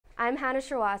I'm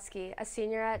Scherwatzky, a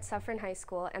senior at Suffern High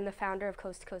School and the founder of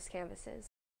Coast to Coast Canvases.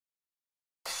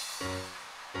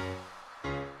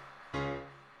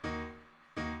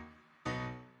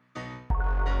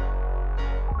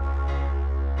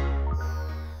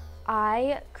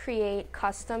 I create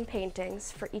custom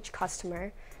paintings for each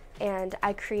customer, and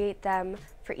I create them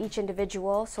for each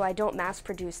individual, so I don't mass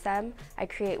produce them. I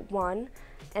create one,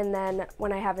 and then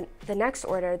when I have the next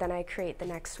order, then I create the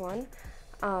next one.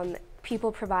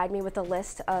 People provide me with a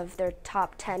list of their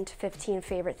top 10 to 15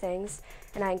 favorite things,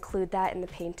 and I include that in the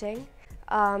painting.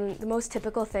 The most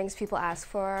typical things people ask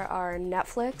for are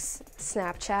Netflix,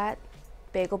 Snapchat,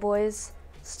 Bagel Boys,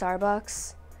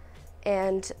 Starbucks,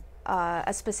 and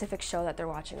a specific show that they're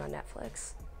watching on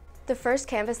Netflix. The first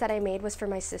canvas that I made was for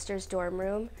my sister's dorm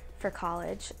room for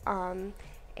college,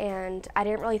 and I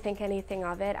didn't really think anything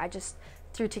of it. I just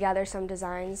threw together some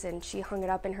designs and she hung it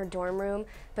up in her dorm room,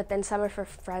 but then some of her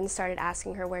friends started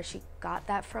asking her where she got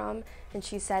that from, and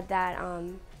she said that,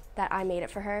 that I made it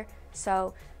for her.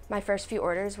 So my first few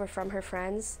orders were from her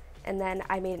friends, and then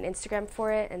I made an Instagram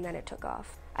for it, and then it took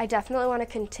off. I definitely want to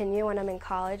continue when I'm in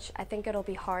college. I think it'll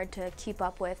be hard to keep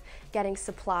up with getting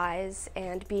supplies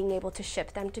and being able to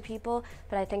ship them to people,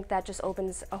 but I think that just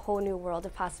opens a whole new world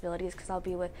of possibilities because I'll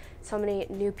be with so many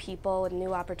new people with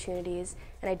new opportunities,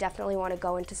 and I definitely want to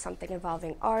go into something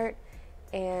involving art,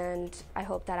 and I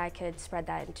hope that I could spread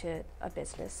that into a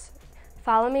business.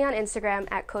 Follow me on Instagram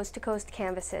at Coast to Coast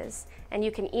Canvases, and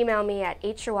you can email me at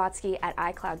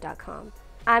hscherwatzky@icloud.com.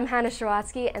 I'm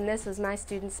Scherwatzky, and this is my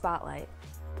Student Spotlight.